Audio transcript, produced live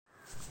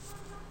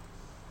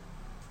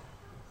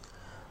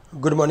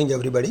Good morning,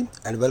 everybody,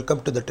 and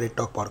welcome to the Trade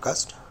Talk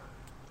podcast.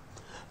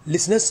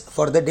 Listeners,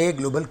 for the day,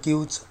 global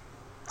cues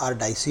are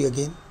dicey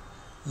again.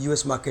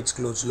 US markets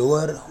closed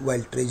lower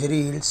while treasury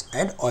yields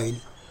and oil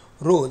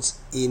rose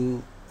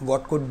in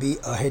what could be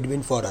a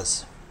headwind for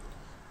us.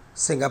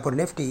 Singapore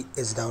Nifty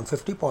is down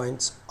 50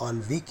 points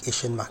on weak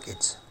Asian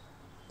markets.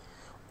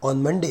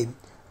 On Monday,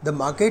 the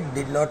market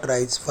did not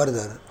rise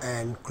further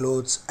and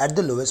closed at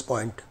the lowest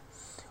point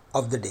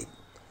of the day.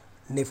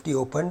 Nifty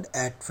opened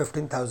at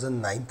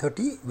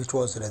 15,930, which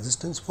was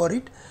resistance for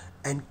it,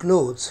 and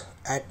closed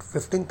at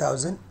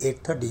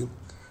 15,830,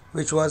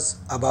 which was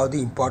above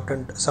the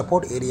important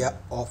support area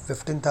of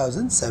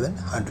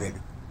 15,700.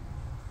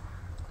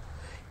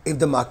 If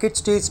the market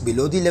stays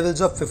below the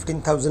levels of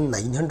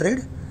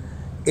 15,900,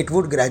 it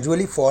would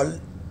gradually fall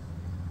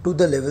to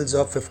the levels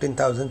of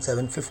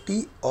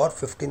 15,750 or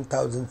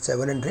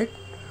 15,700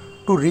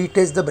 to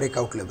retest the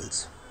breakout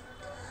levels.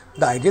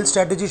 The ideal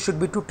strategy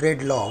should be to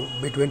trade long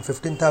between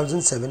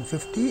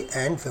 15,750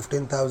 and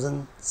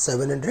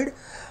 15,700,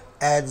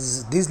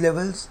 as these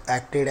levels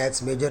acted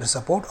as major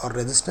support or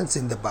resistance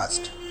in the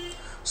past.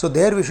 So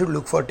there we should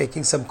look for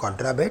taking some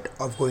contra bet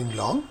of going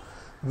long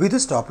with a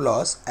stop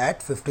loss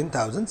at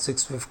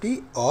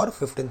 15,650 or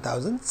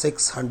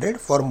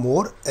 15,600 for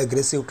more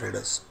aggressive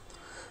traders.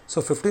 So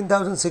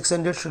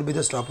 15,600 should be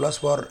the stop loss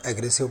for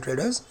aggressive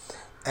traders,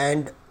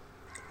 and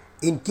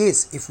in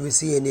case if we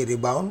see any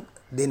rebound,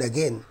 then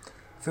again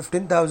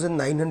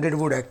 15,900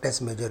 would act as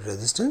major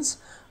resistance.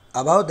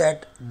 Above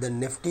that, the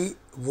Nifty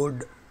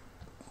would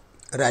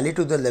rally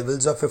to the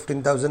levels of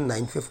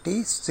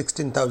 15,950,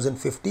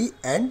 16,050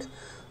 and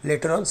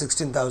later on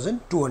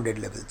 16,200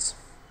 levels.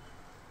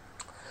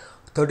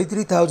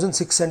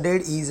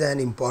 33,600 is an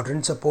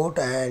important support,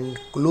 and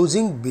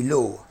closing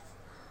below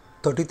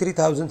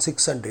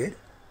 33,600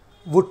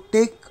 would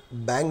take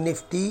Bank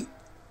Nifty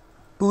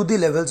to the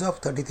levels of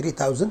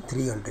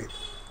 33,300.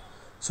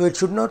 So it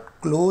should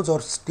not close or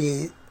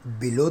stay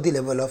below the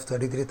level of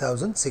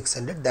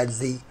 33,600. That's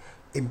the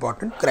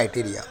important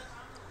criteria.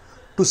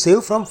 To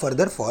save from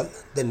further fall,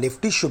 the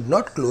Nifty should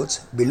not close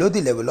below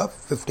the level of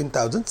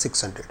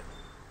 15,600.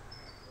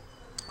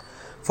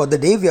 For the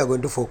day, we are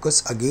going to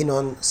focus again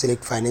on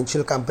select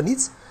financial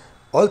companies,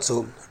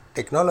 also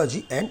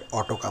technology and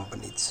auto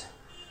companies.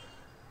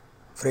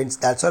 Friends,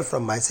 that's all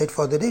from my side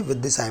for the day.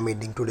 With this, I am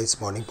ending today's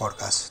morning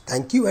podcast.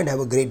 Thank you and have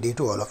a great day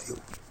to all of you.